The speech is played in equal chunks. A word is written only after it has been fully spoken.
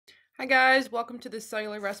Hi guys, welcome to the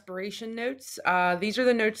cellular respiration notes. These are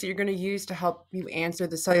the notes that you're going to use to help you answer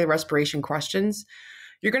the cellular respiration questions.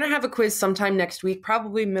 You're going to have a quiz sometime next week,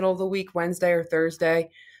 probably middle of the week, Wednesday or Thursday.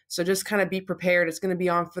 So just kind of be prepared. It's going to be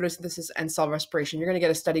on photosynthesis and cell respiration. You're going to get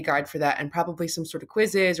a study guide for that and probably some sort of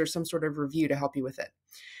quizzes or some sort of review to help you with it.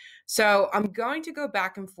 So I'm going to go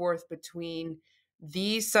back and forth between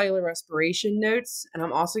these cellular respiration notes, and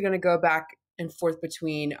I'm also going to go back and forth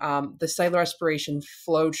between the cellular respiration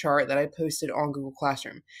flow chart that I posted on Google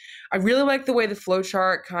Classroom. I really like the way the flow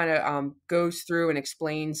chart kind of goes through and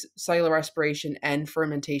explains cellular respiration and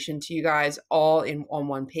fermentation to you guys all on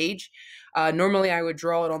one page. Normally, I would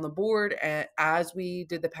draw it on the board as we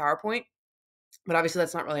did the PowerPoint, but obviously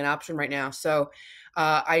that's not really an option right now. So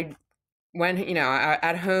I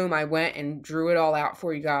at home, I went and drew it all out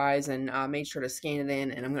for you guys and made sure to scan it in,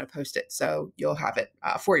 and I'm going to post it so you'll have it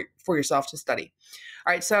for yourself to study.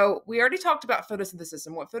 All right, so we already talked about photosynthesis,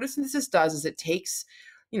 and what photosynthesis does is it takes,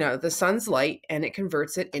 the sun's light and it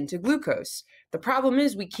converts it into glucose. The problem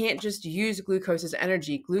is we can't just use glucose as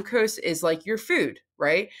energy. Glucose is like your food,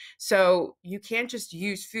 right? So you can't just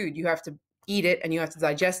use food. You have to eat it and you have to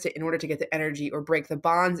digest it in order to get the energy or break the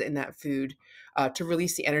bonds in that food to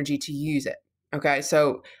release the energy to use it. Okay,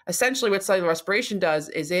 so essentially what cellular respiration does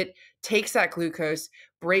is it takes that glucose,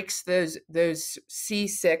 breaks those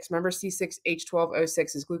C6, remember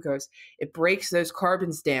C6H12O6 is glucose, it breaks those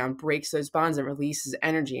carbons down, breaks those bonds, and releases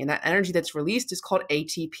energy. And that energy that's released is called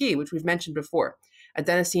ATP, which we've mentioned before,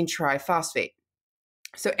 adenosine triphosphate.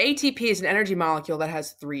 So ATP is an energy molecule that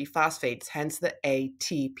has three phosphates, hence the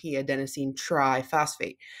ATP, adenosine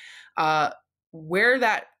triphosphate. Where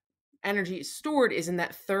that energy is stored is in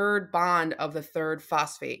that third bond of the third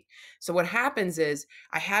phosphate. So what happens is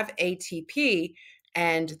I have ATP,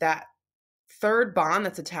 and that third bond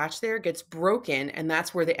that's attached there gets broken, and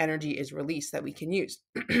that's where the energy is released that we can use.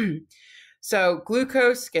 So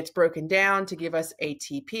glucose gets broken down to give us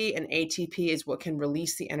ATP, and ATP is what can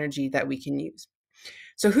release the energy that we can use.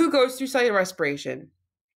 So who goes through cellular respiration?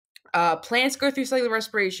 Plants go through cellular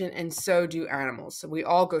respiration, and so do animals. So we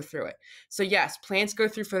all go through it. So yes, plants go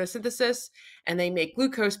through photosynthesis and they make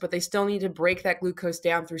glucose, but they still need to break that glucose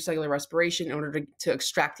down through cellular respiration in order to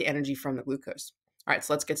extract the energy from the glucose. All right,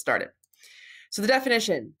 so let's get started. So the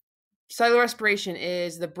definition, cellular respiration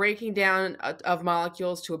is the breaking down of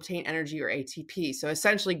molecules to obtain energy, or ATP. So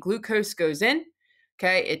essentially glucose goes in,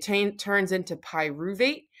 okay, it turns into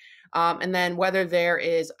pyruvate. And then whether there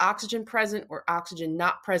is oxygen present or oxygen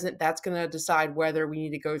not present, that's going to decide whether we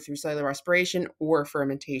need to go through cellular respiration or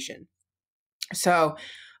fermentation. So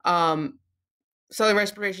cellular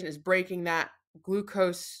respiration is breaking that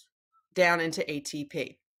glucose down into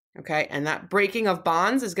ATP, okay? And that breaking of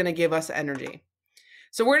bonds is going to give us energy.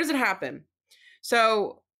 So where does it happen?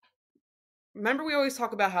 So remember, we always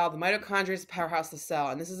talk about how the mitochondria is the powerhouse of the cell,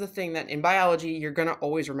 and this is the thing that in biology you're going to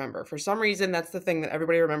always remember. For some reason, that's the thing that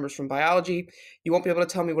everybody remembers from biology. You won't be able to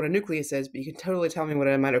tell me what a nucleus is, but you can totally tell me what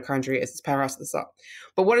a mitochondria is. It's the powerhouse of the cell.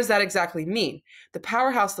 But what does that exactly mean? The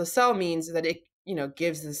powerhouse of the cell means that it,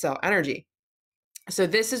 gives the cell energy. So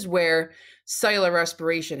this is where cellular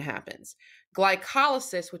respiration happens.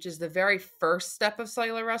 Glycolysis, which is the very first step of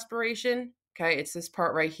cellular respiration, okay, it's this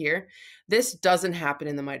part right here. This doesn't happen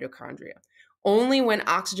in the mitochondria. Only when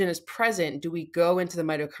oxygen is present do we go into the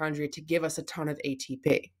mitochondria to give us a ton of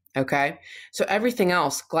ATP, okay? So everything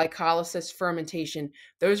else, glycolysis, fermentation,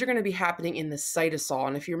 those are going to be happening in the cytosol.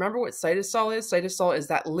 And if you remember what cytosol is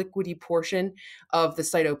that liquidy portion of the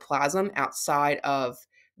cytoplasm outside of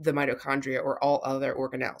the mitochondria or all other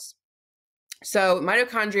organelles. So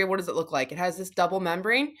mitochondria, what does it look like? It has this double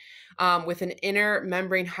membrane with an inner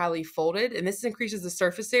membrane highly folded, and this increases the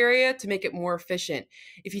surface area to make it more efficient.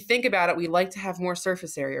 If you think about it, we like to have more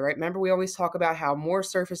surface area, right? Remember, we always talk about how more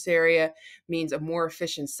surface area means a more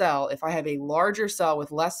efficient cell. If I have a larger cell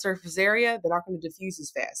with less surface area, they're not going to diffuse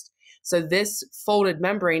as fast. So this folded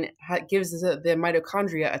membrane gives the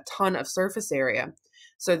mitochondria a ton of surface area.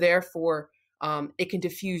 So therefore, it can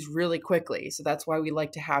diffuse really quickly. So that's why we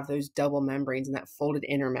like to have those double membranes and that folded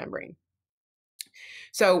inner membrane.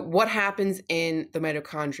 So what happens in the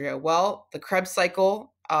mitochondria? Well, the Krebs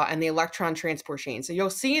cycle and the electron transport chain. So you'll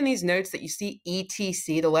see in these notes that you see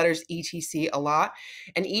ETC, the letters ETC a lot.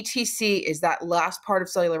 And ETC is that last part of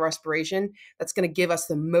cellular respiration that's going to give us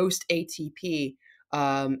the most ATP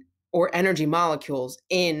or energy molecules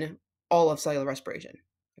in all of cellular respiration.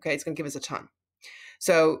 Okay, it's going to give us a ton.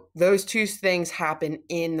 So those two things happen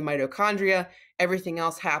in the mitochondria. Everything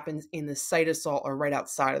else happens in the cytosol or right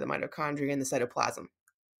outside of the mitochondria in the cytoplasm.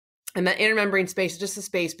 And that inner membrane space is just the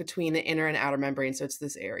space between the inner and outer membrane. So it's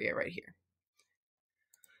this area right here.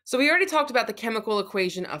 So we already talked about the chemical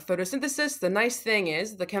equation of photosynthesis. The nice thing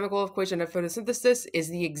is the chemical equation of photosynthesis is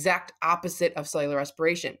the exact opposite of cellular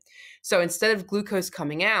respiration. So instead of glucose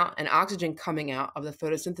coming out and oxygen coming out of the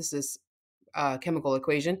photosynthesis chemical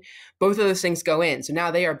equation, both of those things go in. So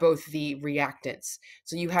now they are both the reactants.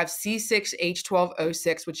 So you have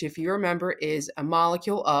C6H12O6, which if you remember is a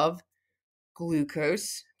molecule of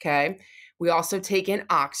glucose, okay? We also take in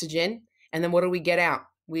oxygen, and then what do we get out?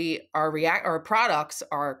 Our products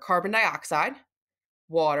are carbon dioxide,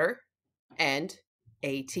 water, and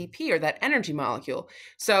ATP, or that energy molecule.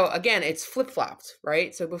 So again, it's flip-flopped,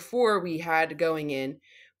 right? So before we had carbon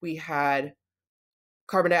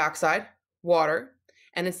dioxide, water,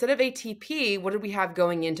 and instead of ATP, what did we have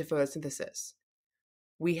going into photosynthesis?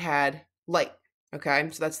 We had light, okay?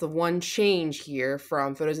 So that's the one change here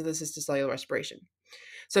from photosynthesis to cellular respiration.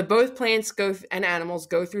 So both plants and animals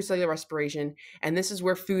go through cellular respiration, and this is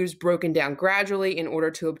where food is broken down gradually in order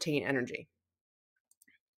to obtain energy.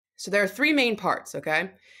 So there are three main parts,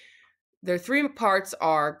 okay? Their three parts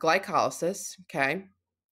are glycolysis, okay?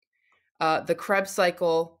 The Krebs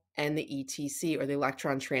cycle, and the ETC, or the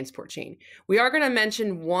electron transport chain. We are going to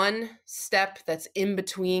mention one step that's in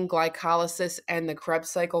between glycolysis and the Krebs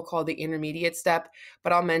cycle called the intermediate step,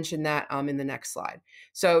 but I'll mention that in the next slide.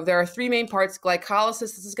 So there are three main parts. Glycolysis,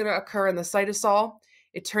 this is going to occur in the cytosol.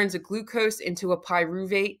 It turns a glucose into a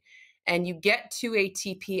pyruvate, and you get 2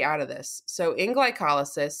 ATP out of this. So in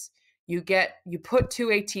glycolysis, you put 2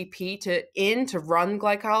 ATP to run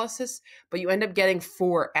glycolysis, but you end up getting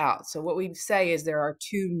 4 out. So what we say is there are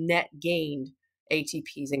 2 net gained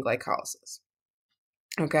ATPs in glycolysis.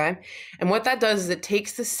 Okay? And what that does is it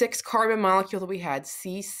takes the 6 carbon molecule that we had,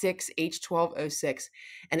 C6H12O6,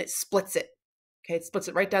 and it splits it. Okay, it splits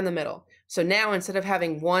it right down the middle. So now instead of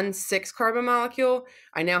having one 6 carbon molecule,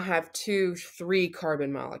 I now have 2 3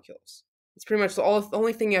 carbon molecules. It's pretty much the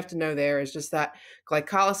only thing you have to know there is just that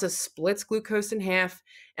glycolysis splits glucose in half,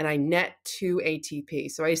 and I net 2 ATP.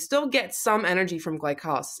 So I still get some energy from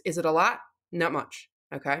glycolysis. Is it a lot? Not much,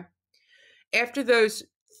 okay? After those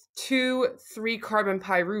 2 3 carbon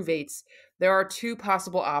pyruvates, there are 2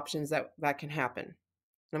 possible options that can happen.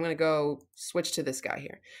 I'm going to go switch to this guy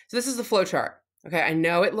here. So this is the flow chart. Okay, I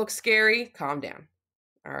know it looks scary. Calm down.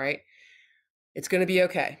 All right. It's going to be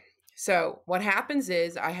okay. So what happens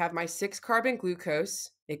is I have my 6 carbon glucose.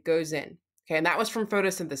 It goes in. Okay, and that was from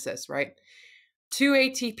photosynthesis, right? 2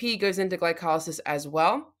 ATP goes into glycolysis as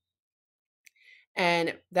well.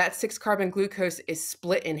 And that 6 carbon glucose is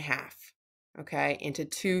split in half, okay, into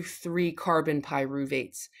 2 3 carbon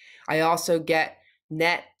pyruvates. I also get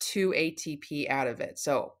net 2 ATP out of it.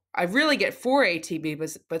 So I really get 4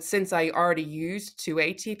 ATP, but since I already used 2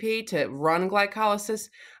 ATP to run glycolysis,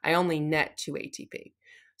 I only net 2 ATP.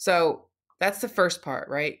 So that's the first part,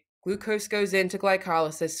 right? Glucose goes into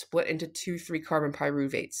glycolysis, split into 2 3 carbon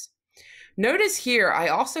pyruvates. Notice here, I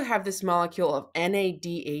also have this molecule of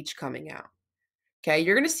NADH coming out. Okay,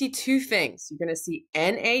 you're going to see 2 things. You're going to see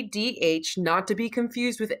NADH, not to be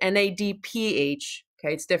confused with NADPH.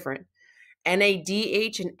 Okay, it's different.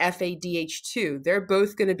 NADH and FADH2, they're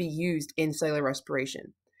both going to be used in cellular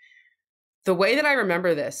respiration. The way that I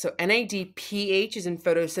remember this, so NADPH is in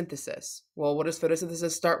photosynthesis. Well, what does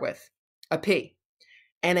photosynthesis start with? A P.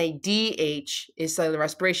 NADH is cellular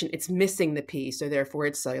respiration. It's missing the P, so therefore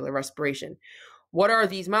it's cellular respiration. What are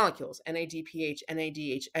these molecules? NADPH,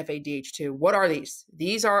 NADH, FADH2. What are these?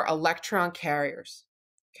 These are electron carriers.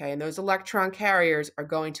 Okay, and those electron carriers are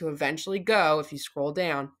going to eventually go, if you scroll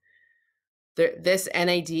down, this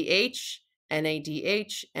NADH,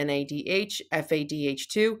 NADH, NADH,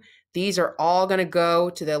 FADH2, these are all going to go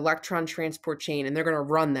to the electron transport chain, and they're going to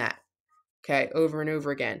run that, okay, over and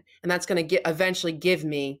over again. And that's going to eventually give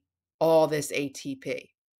me all this ATP.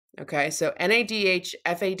 Okay, so NADH,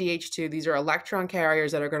 FADH2, these are electron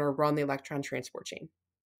carriers that are going to run the electron transport chain.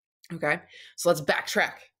 Okay, so let's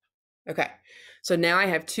backtrack. Okay, so now I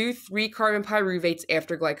have 2 3 carbon pyruvates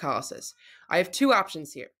after glycolysis. I have 2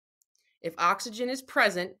 options here. If oxygen is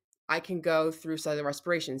present, I can go through cellular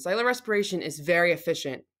respiration. Cellular respiration is very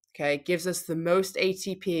efficient. Okay, it gives us the most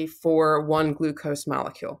ATP for one glucose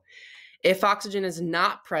molecule. If oxygen is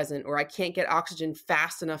not present, or I can't get oxygen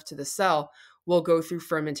fast enough to the cell, we'll go through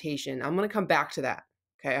fermentation. I'm going to come back to that.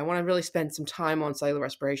 Okay, I want to really spend some time on cellular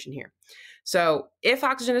respiration here. So if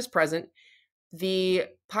oxygen is present, the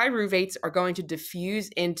pyruvates are going to diffuse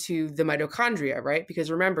into the mitochondria, right?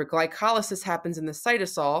 Because remember, glycolysis happens in the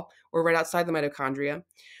cytosol, or right outside the mitochondria.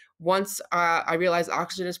 Once I realize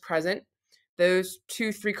oxygen is present, those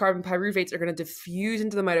 2 3 carbon pyruvates are going to diffuse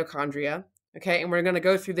into the mitochondria, okay? And we're going to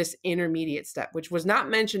go through this intermediate step, which was not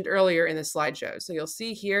mentioned earlier in the slideshow. So you'll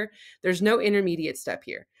see here, there's no intermediate step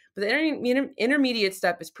here. But the intermediate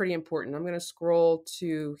step is pretty important. I'm going to scroll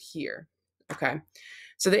to here. Okay.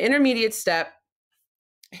 So the intermediate step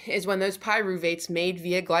is when those pyruvates made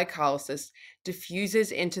via glycolysis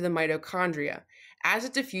diffuses into the mitochondria. As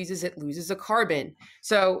it diffuses, it loses a carbon.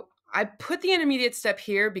 So I put the intermediate step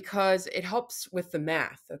here because it helps with the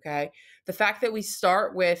math, okay? The fact that we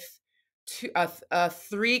start with a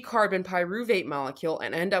 3-carbon pyruvate molecule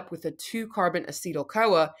and end up with a 2-carbon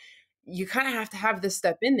acetyl-CoA, you kind of have to have this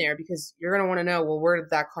step in there because you're going to want to know, well, where did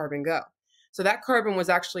that carbon go? So that carbon was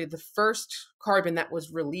actually the first carbon that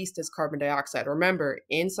was released as carbon dioxide. Remember,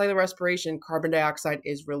 in cellular respiration, carbon dioxide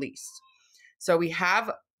is released. So we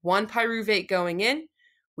have one pyruvate going in,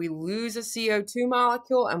 we lose a CO2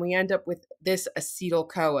 molecule, and we end up with this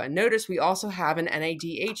acetyl-CoA. Notice we also have an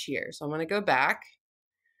NADH here. So I'm going to go back.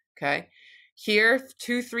 Okay. Here,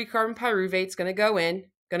 2 3-carbon pyruvates going to go in,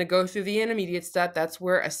 going to go through the intermediate step. That's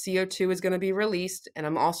where a CO2 is going to be released. And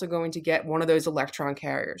I'm also going to get one of those electron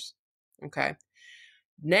carriers. Okay.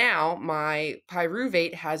 Now my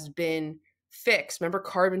pyruvate has been fixed. Remember,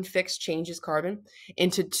 carbon fixed changes carbon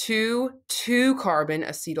into 2 2-carbon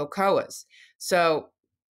acetyl-CoAs. So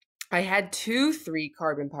I had 2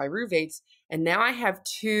 3-carbon pyruvates, and now I have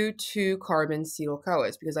 2 2-carbon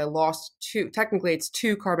acetyl-CoAs because I lost 2. Technically, it's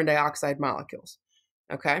 2 carbon dioxide molecules.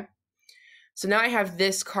 Okay. So now I have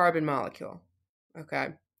this carbon molecule. Okay.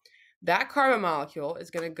 That carbon molecule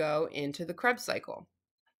is going to go into the Krebs cycle.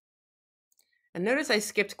 And notice I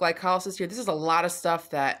skipped glycolysis here. This is a lot of stuff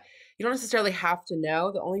that you don't necessarily have to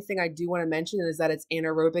know. The only thing I do want to mention is that it's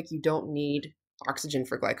anaerobic. You don't need oxygen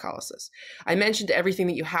for glycolysis. I mentioned everything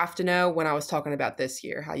that you have to know when I was talking about this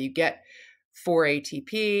here, how you get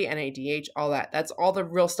 4-ATP, NADH, all that. That's all the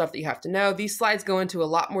real stuff that you have to know. These slides go into a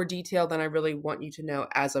lot more detail than I really want you to know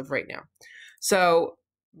as of right now. So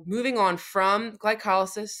moving on from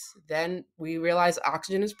glycolysis, then we realize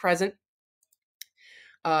oxygen is present.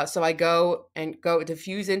 So I go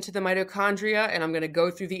diffuse into the mitochondria, and I'm going to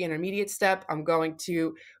go through the intermediate step. I'm going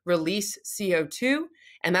to release CO2,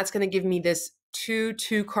 and that's going to give me this 2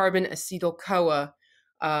 2-carbon acetyl-CoA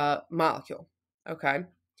molecule. Okay.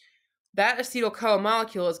 That acetyl-CoA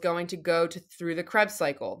molecule is going to go through the Krebs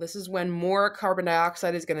cycle. This is when more carbon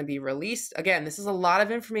dioxide is going to be released. Again, this is a lot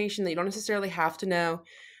of information that you don't necessarily have to know.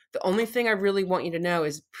 The only thing I really want you to know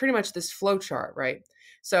is pretty much this flow chart, right?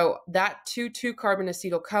 So that 2 2-carbon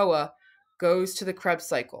acetyl-CoA goes to the Krebs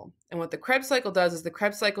cycle. And what the Krebs cycle does is the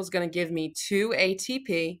Krebs cycle is going to give me 2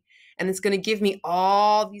 ATP, and it's going to give me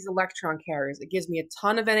all these electron carriers. It gives me a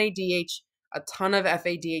ton of NADH, a ton of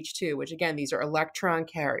FADH2, which again, these are electron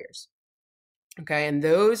carriers. Okay, and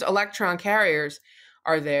those electron carriers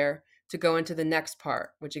are there to go into the next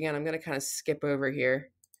part, which again, I'm going to kind of skip over here.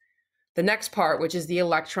 The next part, which is the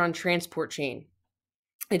electron transport chain.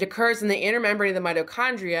 It occurs in the inner membrane of the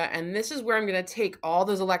mitochondria, and this is where I'm going to take all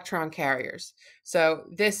those electron carriers. So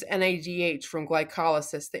this NADH from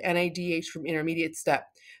glycolysis, the NADH from intermediate step,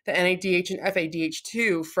 the NADH and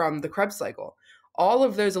FADH2 from the Krebs cycle. All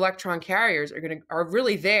of those electron carriers are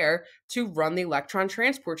really there to run the electron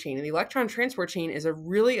transport chain. And the electron transport chain is a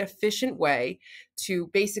really efficient way to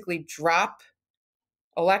basically drop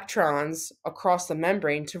electrons across the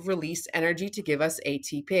membrane to release energy to give us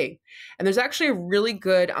ATP. And there's actually a really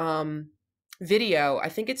good video, I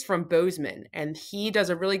think it's from Bozeman, and he does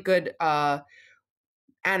a really good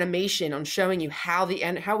animation on showing you how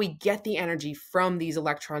we get the energy from these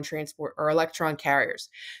electron transport or electron carriers.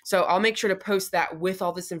 So I'll make sure to post that with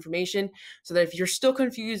all this information so that if you're still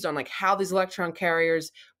confused on like how these electron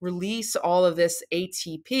carriers release all of this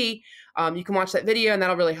ATP, you can watch that video and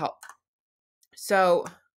that'll really help. So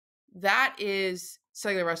that is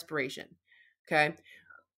cellular respiration. Okay.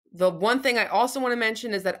 The one thing I also want to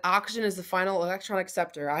mention is that oxygen is the final electron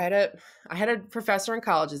acceptor. I had a professor in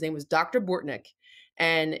college. His name was Dr. Bortnick,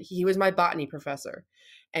 and he was my botany professor.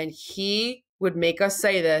 And he would make us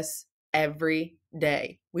say this every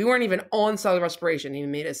day. We weren't even on cellular respiration. He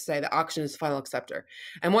made us say that oxygen is the final acceptor.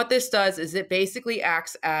 And what this does is it basically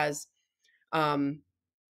acts as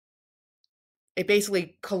it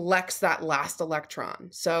basically collects that last electron.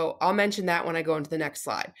 So I'll mention that when I go into the next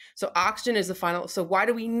slide. So oxygen is the final. So why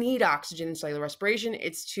do we need oxygen in cellular respiration?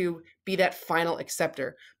 It's to be that final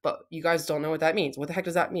acceptor. But you guys don't know what that means. What the heck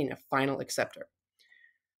does that mean, a final acceptor?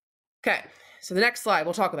 Okay, so the next slide,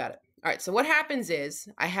 we'll talk about it. All right, so what happens is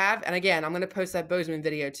and again, I'm going to post that Bozeman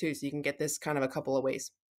video too, so you can get this kind of a couple of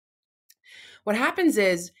ways. What happens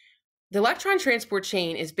is the electron transport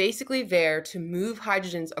chain is basically there to move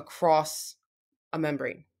hydrogens across a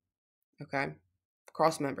membrane, okay?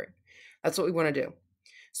 Across membrane. That's what we want to do.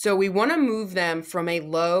 So we want to move them from a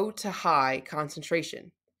low to high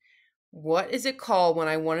concentration. What is it called when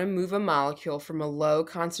I want to move a molecule from a low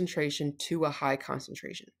concentration to a high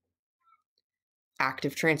concentration?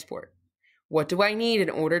 Active transport. What do I need in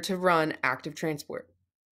order to run active transport?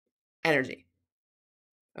 Energy.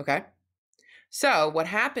 Okay. So what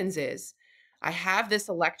happens is I have this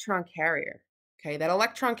electron carrier. Okay. That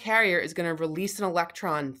electron carrier is going to release an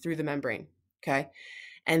electron through the membrane. Okay.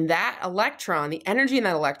 And that electron, the energy in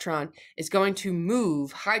that electron is going to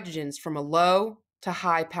move hydrogens from a low to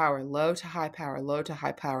high power, low to high power, low to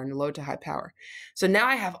high power, and low to high power. So now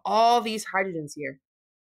I have all these hydrogens here.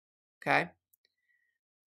 Okay.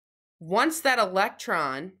 Once that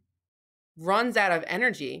electron runs out of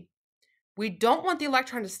energy, we don't want the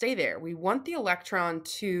electron to stay there. We want the electron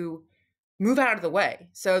to move out of the way.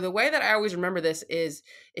 So the way that I always remember this is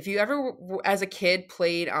if you ever, as a kid,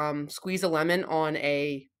 played squeeze a lemon on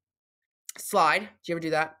a slide. Did you ever do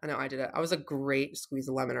that? I know I did it. I was a great squeeze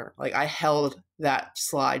a lemoner. Like I held that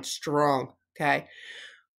slide strong. Okay.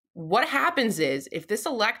 What happens is if this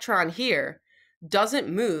electron here doesn't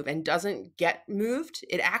move and doesn't get moved,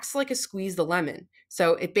 it acts like a squeeze the lemon.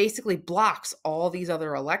 So it basically blocks all these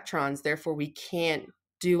other electrons. Therefore, we can't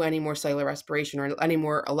do any more cellular respiration or any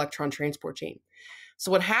more electron transport chain.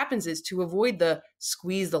 So what happens is to avoid the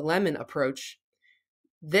squeeze the lemon approach,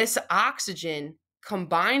 this oxygen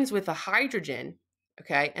combines with a hydrogen,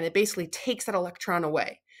 okay, and it basically takes that electron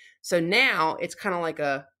away. So now it's kind of like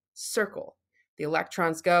a circle. The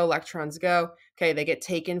electrons go, okay, they get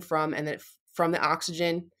taken from and then from the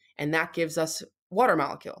oxygen, and that gives us water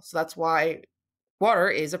molecule. So that's why water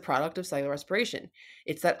is a product of cellular respiration.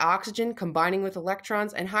 It's that oxygen combining with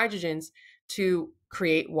electrons and hydrogens to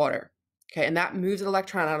create water. Okay, and that moves an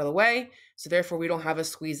electron out of the way, so therefore we don't have a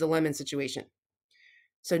squeeze the lemon situation.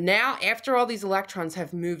 So now, after all these electrons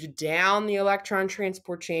have moved down the electron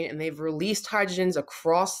transport chain and they've released hydrogens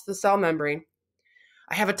across the cell membrane,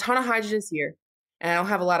 I have a ton of hydrogens here, and I don't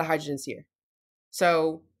have a lot of hydrogens here.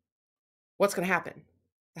 So what's going to happen?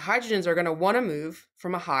 The hydrogens are going to want to move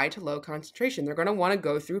from a high to low concentration. They're going to want to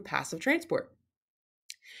go through passive transport.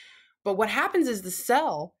 But what happens is the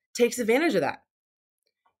cell takes advantage of that.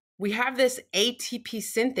 We have this ATP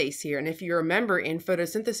synthase here. And if you remember in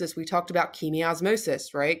photosynthesis, we talked about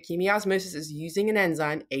chemiosmosis, right? Chemiosmosis is using an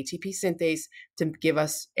enzyme, ATP synthase, to give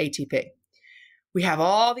us ATP. We have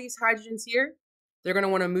all these hydrogens here. They're going to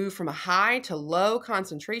want to move from a high to low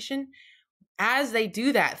concentration. As they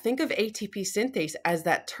do that, think of ATP synthase as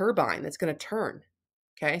that turbine that's going to turn.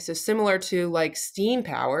 Okay, so similar to like steam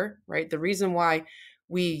power, right? The reason why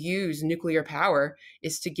we use nuclear power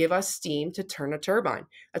is to give us steam to turn a turbine.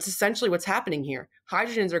 That's essentially what's happening here.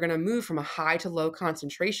 Hydrogens are going to move from a high to low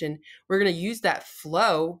concentration. We're going to use that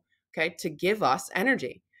flow, okay, to give us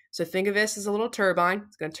energy. So think of this as a little turbine.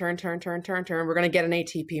 It's going to turn. We're going to get an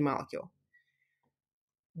ATP molecule.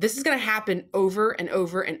 This is going to happen over and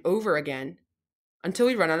over and over again until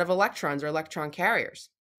we run out of electrons or electron carriers.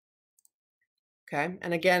 Okay,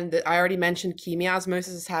 and again, I already mentioned chemiosmosis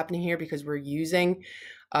is happening here because we're using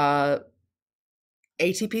ATP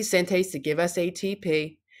synthase to give us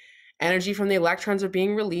ATP. Energy from the electrons are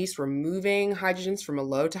being released. We're moving hydrogens from a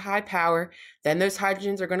low to high power. Then those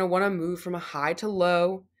hydrogens are going to want to move from a high to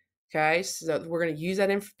low. Okay, so we're going to use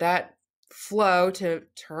that flow to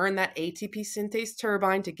turn that ATP synthase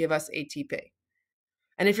turbine to give us ATP.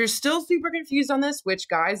 And if you're still super confused on this, which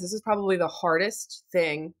guys, this is probably the hardest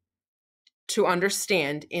thing to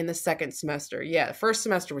understand in the second semester. Yeah, the first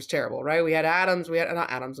semester was terrible, right? We had atoms, we had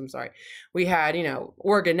organelles,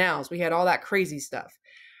 we had all that crazy stuff.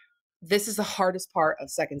 This is the hardest part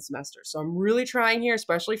of second semester. So I'm really trying here,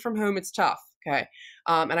 especially from home, it's tough, okay?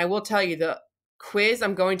 And I will tell you, the quiz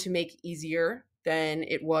I'm going to make easier than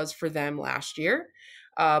it was for them last year.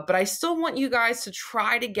 But I still want you guys to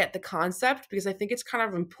try to get the concept because I think it's kind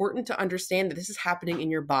of important to understand that this is happening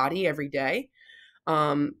in your body every day.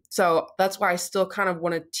 So that's why I still kind of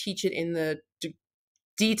want to teach it in the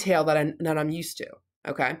detail that I'm used to.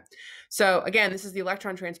 Okay. So again, this is the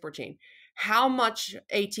electron transport chain. How much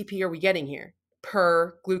ATP are we getting here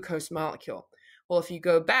per glucose molecule? Well, if you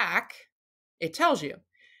go back, it tells you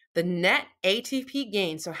the net ATP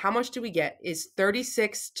gain. So how much do we get is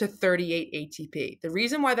 36 to 38 ATP. The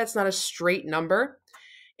reason why that's not a straight number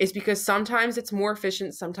is because sometimes it's more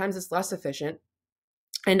efficient, sometimes it's less efficient.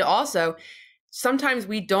 And also, sometimes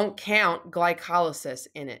we don't count glycolysis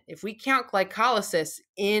in it. If we count glycolysis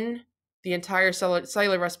in the entire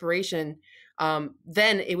cellular respiration,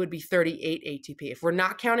 then it would be 38 ATP. If we're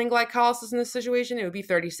not counting glycolysis in this situation, it would be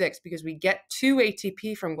 36 because we get 2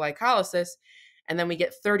 ATP from glycolysis, and then we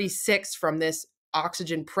get 36 from this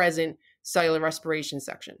oxygen present cellular respiration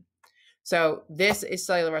section. So this is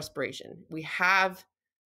cellular respiration. We have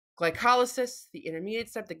glycolysis, the intermediate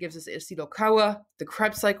step that gives us acetyl-CoA, the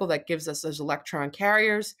Krebs cycle that gives us those electron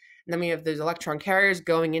carriers, and then we have those electron carriers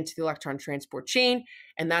going into the electron transport chain,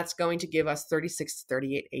 and that's going to give us 36 to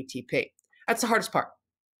 38 ATP. That's the hardest part.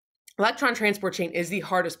 Electron transport chain is the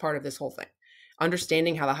hardest part of this whole thing.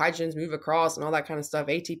 Understanding how the hydrogens move across and all that kind of stuff,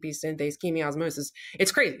 ATP synthase, chemiosmosis,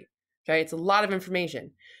 it's crazy. Okay, it's a lot of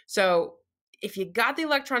information. So if you got the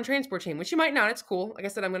electron transport chain, which you might not, it's cool. Like I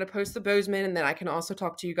said, I'm going to post the Bozeman, and then I can also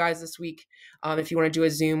talk to you guys this week. If you want to do a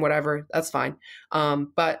Zoom, whatever, that's fine.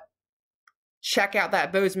 But check out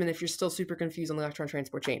that Bozeman if you're still super confused on the electron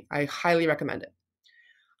transport chain. I highly recommend it.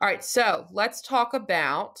 All right, so let's talk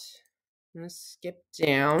about, I'm going to skip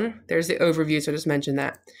down. There's the overview, so I just mentioned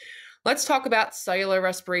that. Let's talk about cellular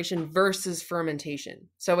respiration versus fermentation.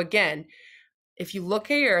 So again, if you look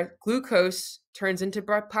here, glucose turns into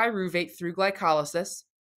pyruvate through glycolysis.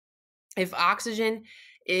 If oxygen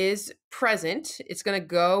is present, it's going to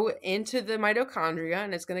go into the mitochondria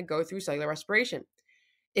and it's going to go through cellular respiration.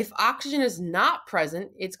 If oxygen is not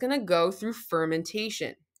present, it's going to go through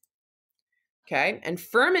fermentation. Okay, and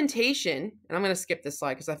fermentation, and I'm going to skip this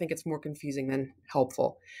slide because I think it's more confusing than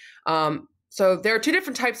helpful. So there are two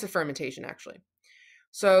different types of fermentation, actually.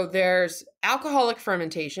 So there's alcoholic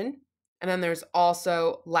fermentation, and then there's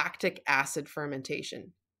also lactic acid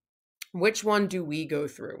fermentation. Which one do we go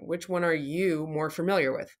through? Which one are you more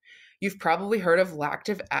familiar with? You've probably heard of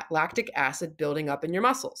lactic acid building up in your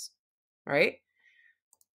muscles, right?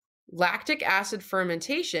 Lactic acid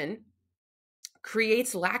fermentation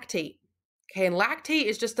creates lactate. Okay, and lactate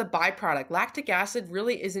is just a byproduct. Lactic acid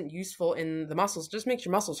really isn't useful in the muscles. It just makes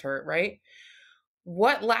your muscles hurt, right?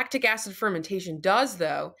 What lactic acid fermentation does,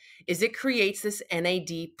 though, is it creates this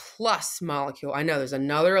NAD plus molecule. I know there's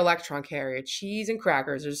another electron carrier, cheese and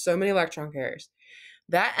crackers. There's so many electron carriers.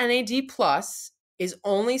 That NAD plus is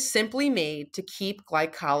only simply made to keep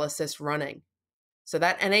glycolysis running. So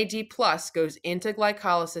that NAD plus goes into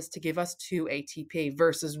glycolysis to give us 2 ATP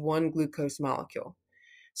versus 1 glucose molecule.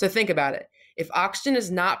 So think about it. If oxygen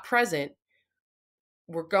is not present,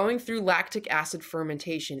 we're going through lactic acid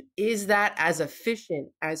fermentation. Is that as efficient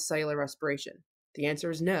as cellular respiration? The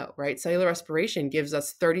answer is no, right? Cellular respiration gives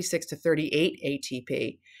us 36 to 38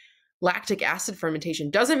 ATP. Lactic acid fermentation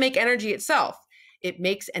doesn't make energy itself. It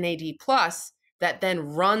makes NAD plus that then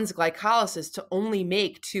runs glycolysis to only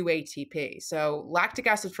make 2 ATP. So lactic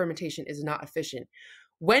acid fermentation is not efficient.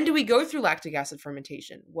 When do we go through lactic acid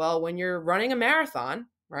fermentation? Well, when you're running a marathon,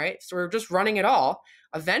 right? So we're just running it all.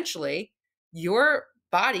 Eventually, your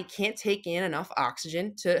body can't take in enough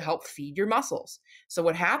oxygen to help feed your muscles. So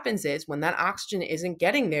what happens is when that oxygen isn't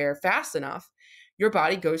getting there fast enough, your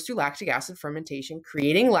body goes through lactic acid fermentation,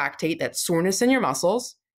 creating lactate, that soreness in your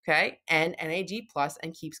muscles, okay, and NAD plus,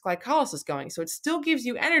 and keeps glycolysis going. So it still gives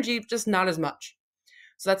you energy, just not as much.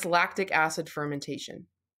 So that's lactic acid fermentation.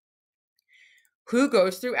 Who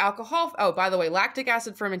goes through alcohol? Oh, by the way, lactic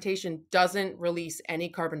acid fermentation doesn't release any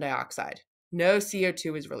carbon dioxide. No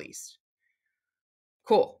CO2 is released.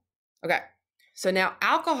 Cool. Okay. So now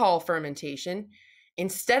alcohol fermentation,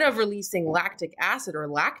 instead of releasing lactic acid or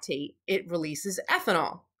lactate, it releases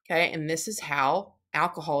ethanol. Okay. And this is how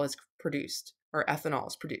alcohol is produced, or ethanol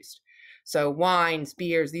is produced. So wines,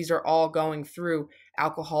 beers, these are all going through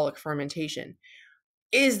alcoholic fermentation.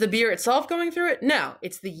 Is the beer itself going through it? No,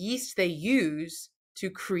 it's the yeast they use to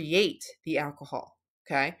create the alcohol.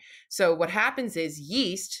 Okay. So what happens is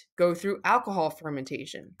yeast go through alcohol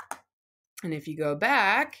fermentation. And if you go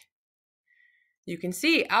back, you can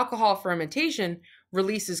see alcohol fermentation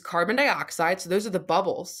releases carbon dioxide. So those are the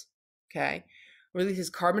bubbles, okay? Releases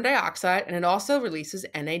carbon dioxide, and it also releases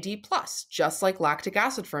NAD+, just like lactic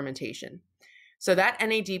acid fermentation. So that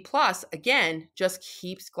NAD+, again, just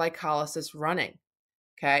keeps glycolysis running,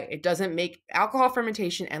 okay? It doesn't make alcohol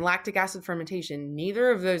fermentation and lactic acid fermentation, neither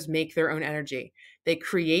of those make their own energy. They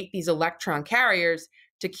create these electron carriers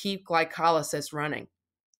to keep glycolysis running.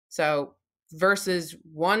 So versus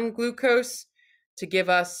one glucose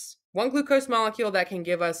molecule that can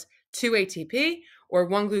give us 2 ATP, or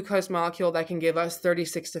one glucose molecule that can give us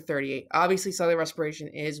 36 to 38. Obviously, cellular respiration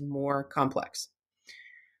is more complex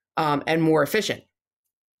and more efficient.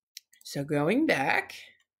 So going back,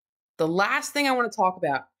 the last thing I want to talk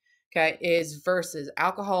about, okay, is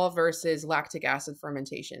alcohol versus lactic acid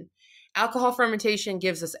fermentation. Alcohol fermentation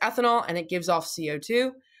gives us ethanol and it gives off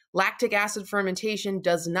CO2. Lactic acid fermentation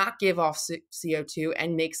does not give off CO2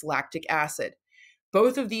 and makes lactic acid.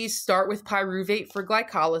 Both of these start with pyruvate from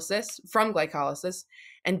glycolysis,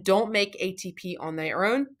 and don't make ATP on their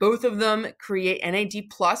own. Both of them create NAD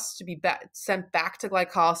plus to be sent back to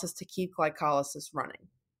glycolysis to keep glycolysis running.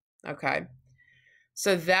 Okay,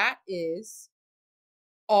 so that is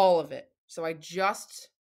all of it. So I just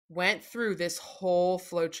went through this whole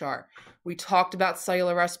flow chart. We talked about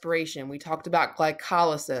cellular respiration. We talked about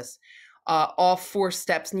glycolysis. All 4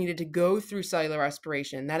 steps needed to go through cellular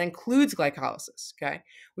respiration. That includes glycolysis. Okay.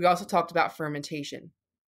 We also talked about fermentation.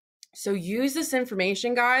 So use this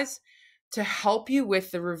information, guys, to help you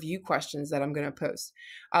with the review questions that I'm going to post.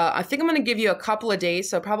 I think I'm going to give you a couple of days,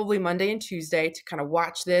 so probably Monday and Tuesday, to kind of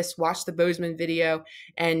watch the Bozeman video,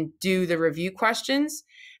 and do the review questions.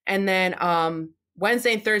 And then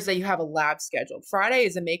Wednesday and Thursday, you have a lab scheduled. Friday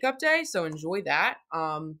is a makeup day, so enjoy that.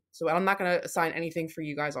 So I'm not going to assign anything for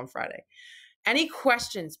you guys on Friday. Any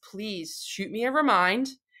questions, please shoot me a remind.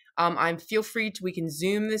 Feel free to, we can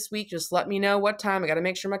Zoom this week. Just let me know what time. I got to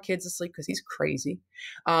make sure my kid's asleep because he's crazy.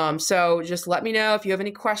 So just let me know if you have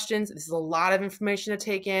any questions. This is a lot of information to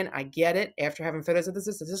take in. I get it. After having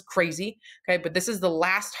photosynthesis, this is crazy. Okay. But this is the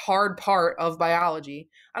last hard part of biology.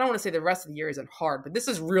 I don't want to say the rest of the year isn't hard, but this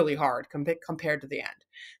is really hard compared to the end.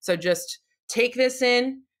 So just take this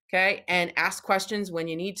in. Okay. And ask questions when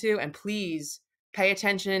you need to. And please pay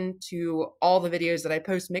attention to all the videos that I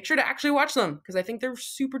post. Make sure to actually watch them because I think they're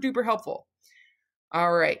super duper helpful.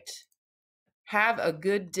 All right. Have a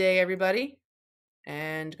good day, everybody,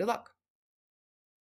 and good luck.